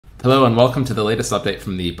Hello and welcome to the latest update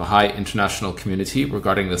from the Baha'i international community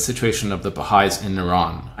regarding the situation of the Baha'is in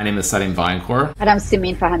Iran. My name is Salim Vayankour. And I'm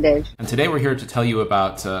Simin Fahandej. And today we're here to tell you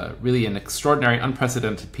about really an extraordinary,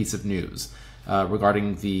 unprecedented piece of news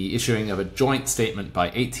regarding the issuing of a joint statement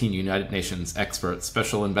by 18 United Nations experts,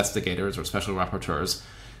 special investigators or special rapporteurs,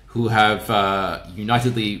 who have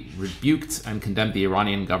unitedly rebuked and condemned the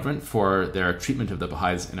Iranian government for their treatment of the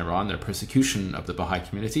Baha'is in Iran, their persecution of the Baha'i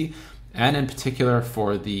community, and in particular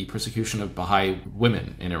for the persecution of Baha'i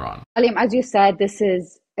women in Iran. Alim, as you said, this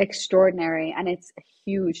is extraordinary and it's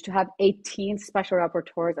huge to have 18 special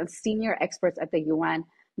rapporteurs and senior experts at the UN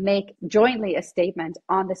make jointly a statement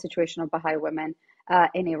on the situation of Baha'i women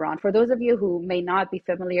in Iran. For those of you who may not be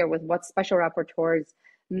familiar with what special rapporteurs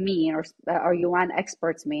mean or UN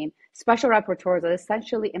experts mean, special rapporteurs are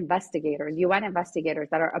essentially investigators, UN investigators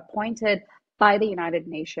that are appointed by the United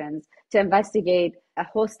Nations to investigate a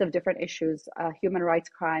host of different issues, human rights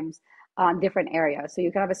crimes on different areas. So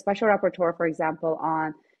you can have a special rapporteur, for example,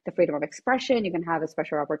 on the freedom of expression. You can have a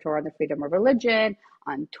special rapporteur on the freedom of religion,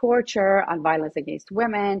 on torture, on violence against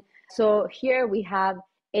women. So here we have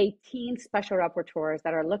 18 special rapporteurs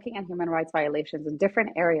that are looking at human rights violations in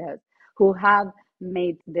different areas who have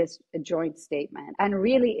made this joint statement. And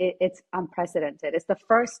really, it's unprecedented. It's the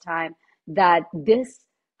first time that this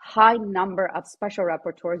high number of special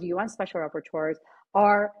rapporteurs, UN special rapporteurs,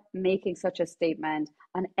 are making such a statement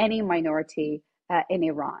on any minority in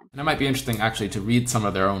Iran. And it might be interesting actually to read some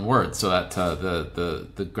of their own words so that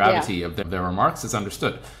the gravity of their remarks is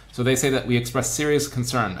understood. So they say that we express serious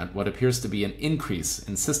concern at what appears to be an increase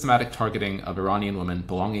in systematic targeting of Iranian women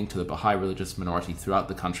belonging to the Baha'i religious minority throughout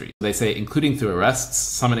the country. They say including through arrests,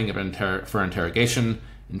 summoning for interrogation,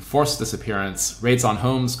 enforced disappearance, raids on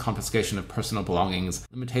homes, confiscation of personal belongings,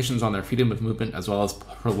 limitations on their freedom of movement, as well as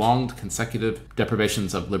prolonged consecutive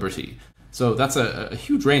deprivations of liberty. So that's a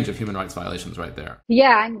huge range of human rights violations right there.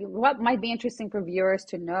 Yeah, and what might be interesting for viewers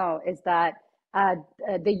to know is that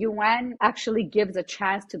the UN actually gives a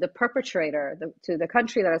chance to the perpetrator, to the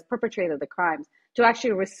country that has perpetrated the crimes, to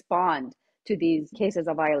actually respond to these cases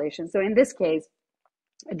of violation. So in this case,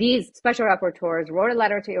 these special rapporteurs wrote a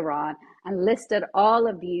letter to Iran and listed all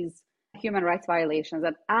of these human rights violations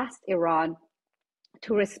and asked Iran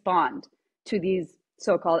to respond to these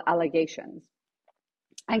so-called allegations.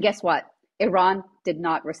 And guess what? Iran did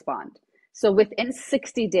not respond. So within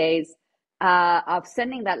 60 days of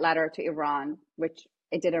sending that letter to Iran, which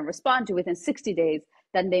it didn't respond to, within 60 days,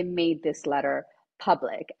 then they made this letter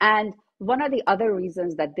public. And one of the other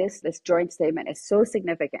reasons that this joint statement is so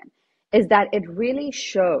significant is that it really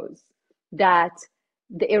shows that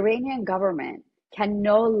the Iranian government can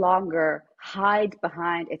no longer hide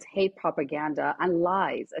behind its hate propaganda and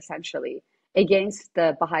lies, essentially, against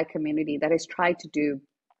the Baha'i community that it's tried to do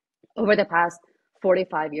over the past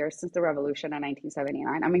 45 years since the revolution in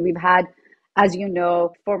 1979. I mean, we've had, as you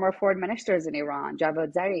know, former foreign ministers in Iran,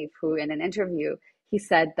 Javad Zarif, who in an interview, he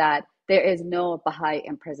said that there is no Baha'i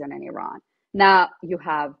in prison in Iran. Now you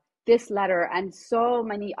have this letter and so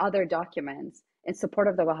many other documents in support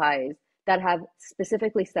of the Baha'is that have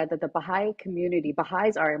specifically said that the Baha'i community,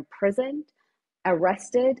 Baha'is are imprisoned,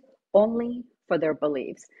 arrested only for their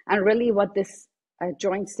beliefs. And really what this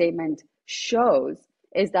joint statement shows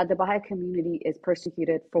is that the Baha'i community is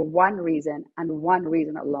persecuted for one reason and one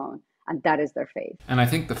reason alone, and that is their faith. And I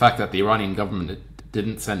think the fact that the Iranian government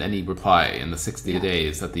didn't send any reply in the 60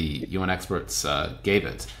 days that the UN experts gave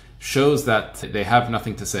it shows that they have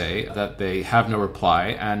nothing to say, that they have no reply,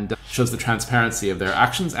 and shows the transparency of their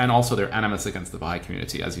actions and also their animus against the Baha'i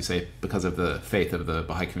community, as you say, because of the faith of the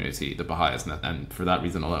Baha'i community, the Baha'is, and for that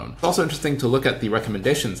reason alone. It's also interesting to look at the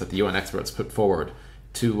recommendations that the UN experts put forward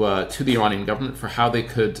to the Iranian government for how they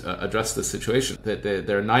could address this situation.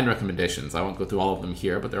 There are 9 recommendations. I won't go through all of them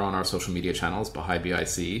here, but they're on our social media channels, Baha'i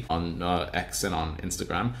BIC, on X and on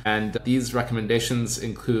Instagram. And these recommendations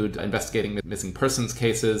include investigating missing persons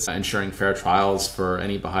cases, ensuring fair trials for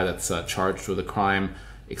any Baha'i that's charged with a crime,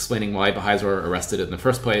 explaining why Baha'is were arrested in the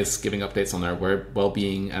first place, giving updates on their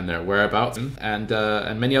well-being and their whereabouts, and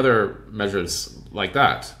many other measures like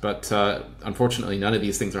that. But unfortunately, none of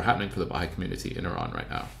these things are happening for the Baha'i community in Iran right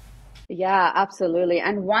now. Yeah, absolutely.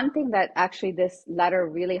 And one thing that actually this letter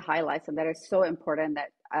really highlights and that is so important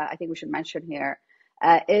that I think we should mention here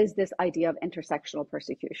is this idea of intersectional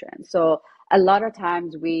persecution. So a lot of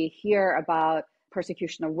times we hear about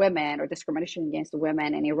persecution of women or discrimination against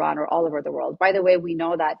women in Iran or all over the world. By the way, we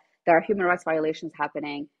know that there are human rights violations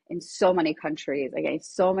happening in so many countries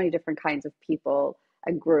against so many different kinds of people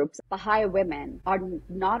and groups. Baha'i women are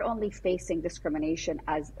not only facing discrimination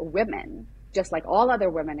as women, just like all other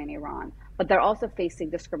women in Iran, but they're also facing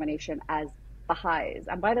discrimination as Baha'is.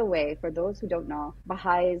 And by the way, for those who don't know,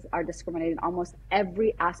 Baha'is are discriminated in almost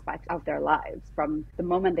every aspect of their lives, from the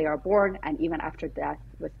moment they are born and even after death,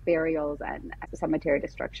 with burials and cemetery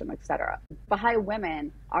destruction, etc. Baha'i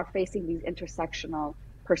women are facing these intersectional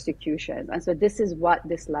persecutions. And so this is what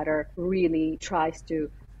this letter really tries to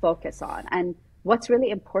focus on. And what's really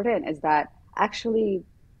important is that actually,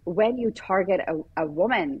 when you target a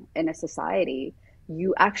woman in a society,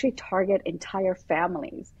 you actually target entire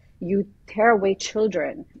families. You tear away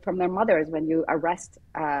children from their mothers when you arrest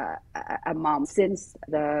a mom. Since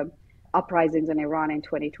the uprisings in Iran in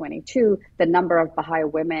 2022, the number of Baha'i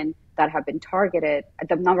women that have been targeted,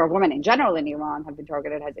 the number of women in general in Iran have been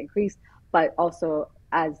targeted has increased, but also,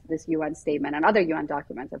 as this UN statement and other UN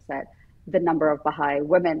documents have said, the number of Baha'i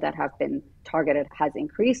women that have been targeted has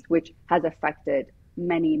increased, which has affected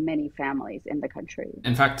many, many families in the country.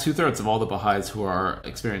 In fact, 2/3 of all the Baha'is who are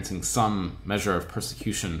experiencing some measure of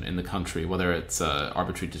persecution in the country, whether it's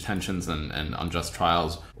arbitrary detentions and unjust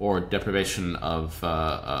trials, or deprivation of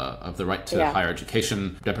the right to higher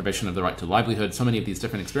education, deprivation of the right to livelihood, so many of these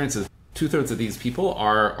different experiences, 2/3 of these people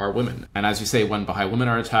are women. And as you say, when Baha'i women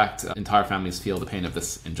are attacked, entire families feel the pain of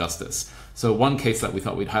this injustice. So one case that we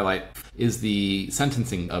thought we'd highlight is the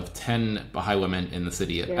sentencing of 10 Baha'i women in the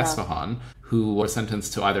city of Esfahan, who were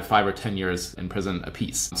sentenced to either 5 or 10 years in prison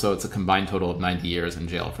apiece. So it's a combined total of 90 years in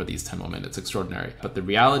jail for these 10 women. It's extraordinary. But the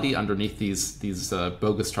reality underneath these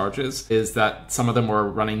bogus charges is that some of them were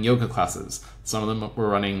running yoga classes. Some of them were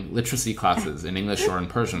running literacy classes in English or in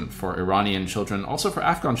Persian for Iranian children, also for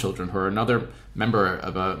Afghan children, who are another member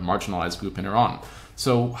of a marginalized group in Iran.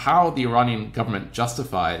 So how the Iranian government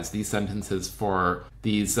justifies these sentences for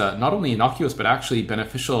these not only innocuous but actually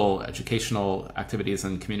beneficial educational activities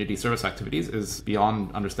and community service activities is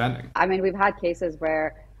beyond understanding. I mean, we've had cases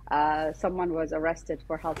where someone was arrested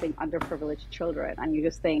for helping underprivileged children, and you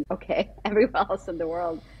just think, okay, everywhere else in the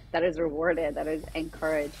world that is rewarded, that is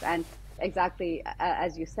encouraged. And exactly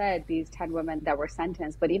as you said, these 10 women that were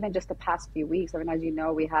sentenced, but even just the past few weeks, I mean, as you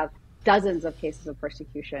know, we have dozens of cases of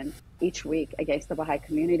persecution each week against the Baha'i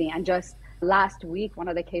community. And just last week, one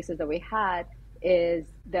of the cases that we had is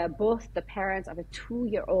that both the parents of a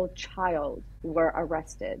 2-year-old child were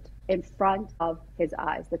arrested in front of his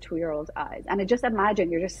eyes, the 2-year-old's eyes. And just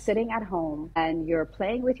imagine, you're just sitting at home and you're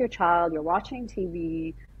playing with your child, you're watching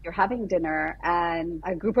TV, you're having dinner, and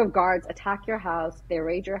a group of guards attack your house, they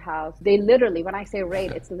raid your house. They literally, when I say raid,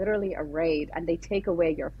 it's literally a raid, and they take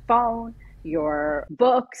away your phone, your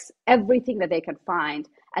books, everything that they can find,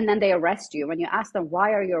 and then they arrest you. When you ask them,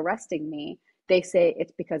 why are you arresting me? They say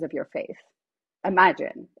it's because of your faith.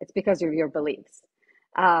 Imagine, it's because of your beliefs.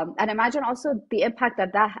 And imagine also the impact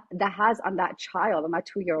that has on that child, on that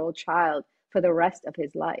 2-year-old child, for the rest of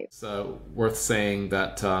his life. So worth saying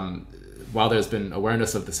that while there's been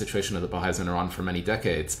awareness of the situation of the Baha'is in Iran for many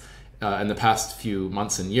decades, in the past few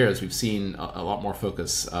months and years, we've seen a lot more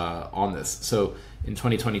focus on this. So in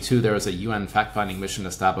 2022, there was a UN fact-finding mission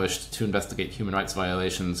established to investigate human rights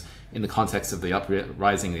violations in the context of the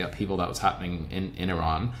uprising, the upheaval that was happening in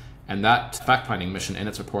Iran. And that fact-finding mission in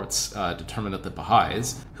its reports determined that the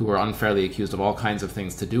Baha'is, who were unfairly accused of all kinds of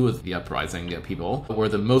things to do with the uprising, the upheaval, were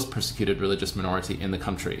the most persecuted religious minority in the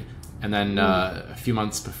country. And then a few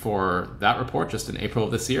months before that report, just in April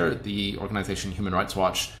of this year, the organization Human Rights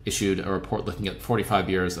Watch issued a report looking at 45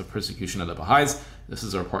 years of persecution of the Baha'is. This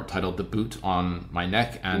is a report titled "The Boot on My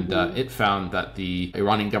Neck," and it found that the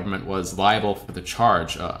Iranian government was liable for the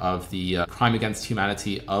charge of the crime against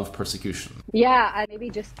humanity of persecution. Yeah, and maybe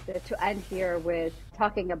just to end here with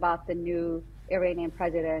talking about the new Iranian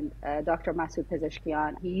president, Dr. Masoud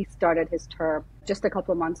Pezeshkian. He started his term just a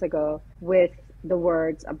couple of months ago with the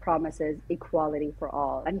words and promises, equality for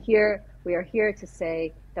all. And here, we are here to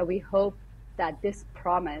say that we hope that this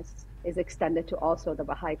promise is extended to also the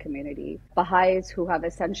Baha'i community. Baha'is who have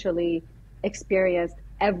essentially experienced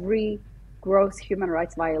every gross human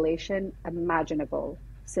rights violation imaginable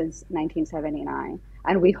since 1979.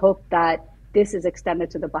 And we hope that this is extended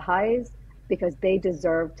to the Baha'is because they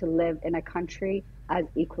deserve to live in a country as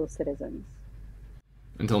equal citizens.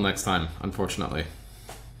 Until next time, unfortunately.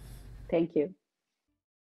 Thank you.